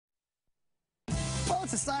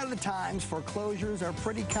it's a sign of the times. Foreclosures are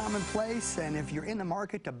pretty commonplace, and if you're in the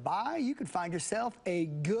market to buy, you could find yourself a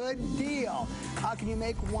good deal. How can you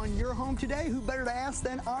make one your home today? Who better to ask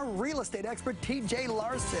than our real estate expert, TJ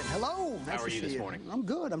Larsen. Hello. How are you this morning? I'm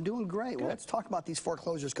good. I'm doing great. Good. Well, let's talk about these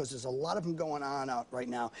foreclosures because there's a lot of them going on out right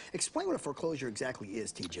now. Explain what a foreclosure exactly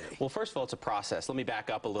is, TJ. Well, first of all, it's a process. Let me back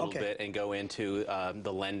up a little bit and go into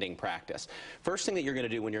the lending practice. First thing that you're going to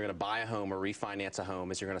do when you're going to buy a home or refinance a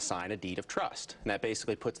home is you're going to sign a deed of trust. And that basically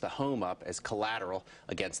puts the home up as collateral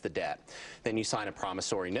against the debt. Then you sign a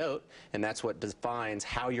promissory note, and that's what defines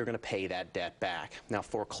how you're going to pay that debt back. Now,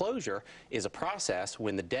 foreclosure is a process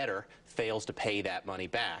when the debtor fails to pay that money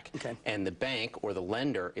back, and the bank or the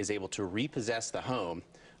lender is able to repossess the home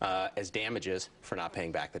as damages for not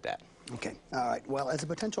paying back the debt. Okay. All right. Well, as a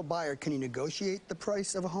potential buyer, can you negotiate the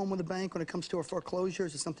price of a home with a bank when it comes to a foreclosure?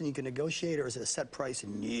 Is it something you can negotiate, or is it a set price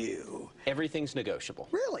and you? Everything's negotiable.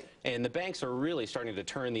 Really? And the banks are really starting to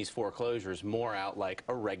turn these foreclosures more out like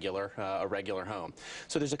a regular home.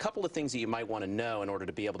 So there's a couple of things that you might want to know in order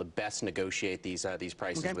to be able to best negotiate these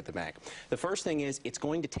prices with the bank. The first thing is it's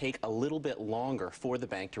going to take a little bit longer for the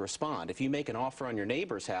bank to respond. If you make an offer on your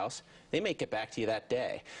neighbor's house, they may get back to you that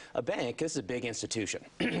day. A bank, this is a big institution,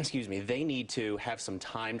 excuse me, they need to have some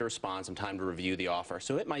time to respond, some time to review the offer.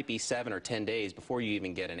 So it might be 7 or 10 days before you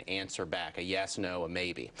even get an answer back, a yes, no, a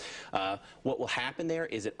maybe. What will happen there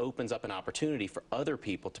is it opens up an opportunity for other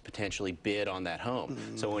people to potentially bid on that home.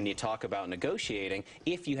 So when you talk about negotiating,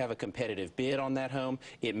 if you have a competitive bid on that home,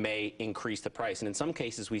 it may increase the price. And in some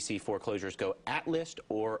cases, we see foreclosures go at list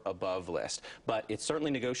or above list. But it's certainly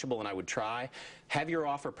negotiable, and I would try. Have your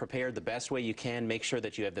offer prepared the best way you can. Make sure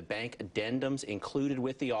that you have the bank addendums included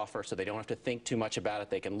with the offer so they don't have to think too much about it.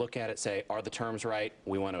 They can look at it, say, are the terms right?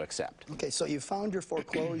 We want to accept. Okay, so you found your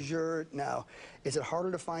foreclosure. Now, is it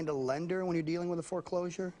harder to find a lender when you're dealing with a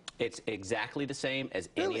foreclosure? It's exactly the same as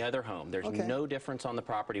any other home. There's no difference on the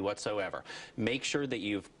property whatsoever. Make sure that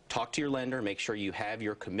you've talked to your lender, make sure you have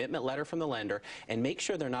your commitment letter from the lender, and make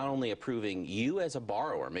sure they're not only approving you as a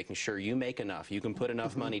borrower, making sure you make enough, you can put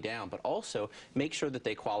enough money down, but also make sure that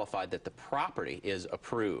they qualify that the property is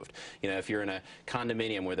approved. You know, if you're in a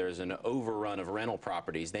condominium where there's an overrun of rental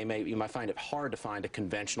properties, you might find it hard to find a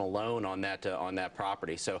conventional loan on that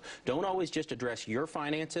property. So don't always just address your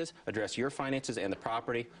finances and the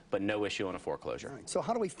property, but no issue on a foreclosure. Right. So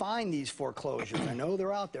how do we find these foreclosures? I know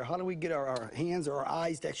they're out there. How do we get our hands or our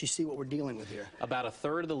eyes to actually see what we're dealing with here? About a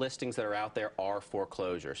third of the listings that are out there are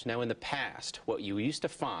foreclosures. Now, in the past, what you used to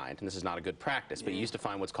find, and this is not a good practice, but you used to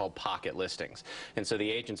find what's called pocket listings. And so the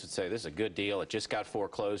agents would say, this is a good deal, it just got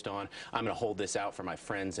foreclosed on, I'm going to hold this out for my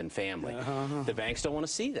friends and family. The banks don't want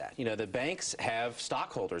to see that. You know, the banks have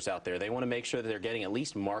stockholders out there. They want to make sure that they're getting at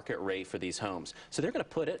least market rate for these homes. So they're going to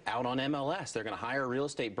put it out on MLS. They're going to hire a real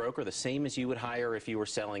estate broker the same as you would hire if you were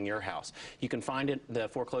selling your house. You can find the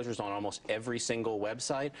foreclosures on almost every single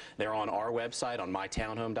website. They're on our website, on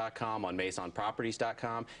mytownhome.com, on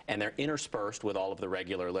maisonproperties.com, and they're interspersed with all of the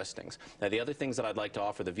regular listings. Now, the other things that I'd like to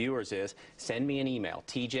offer the viewers is send me an email,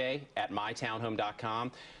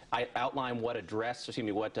 tj@mytownhome.com. I outline what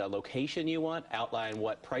what location you want, outline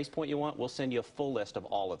what price point you want. We'll send you a full list of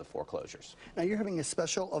all of the foreclosures. Now, you're having a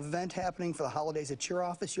special event happening for the holidays at your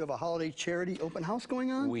office. You have a holiday charity open house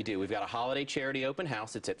going on? We do. We've got a holiday charity open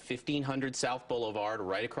house. It's at 1500 South Boulevard,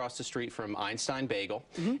 right across the street from Einstein Bagel.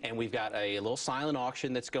 And we've got a little silent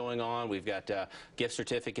auction that's going on. We've got a gift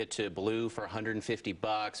certificate to Blue for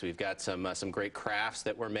 $150. We've got some great crafts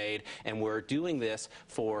that were made. And we're doing this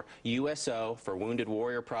for USO, for Wounded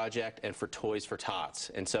Warrior Project, and for Toys for Tots.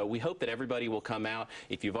 And so we hope that everybody will come out.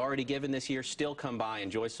 If you've already given this year, still come by,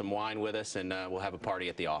 enjoy some wine with us, and we'll have a party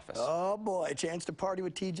at the office. Oh boy, a chance to party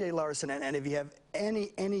with TJ Larsen. And if you have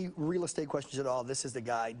any real estate questions at all, this is the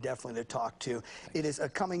guy definitely to talk to. It is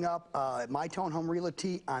coming up at My Townhome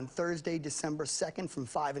Realty on Thursday, December 2nd from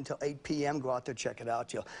 5 until 8 p.m. Go out there, check it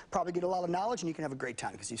out. You'll probably get a lot of knowledge, and you can have a great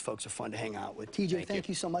time because these folks are fun to hang out with. TJ, thank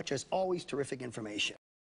you so much. As always, terrific information.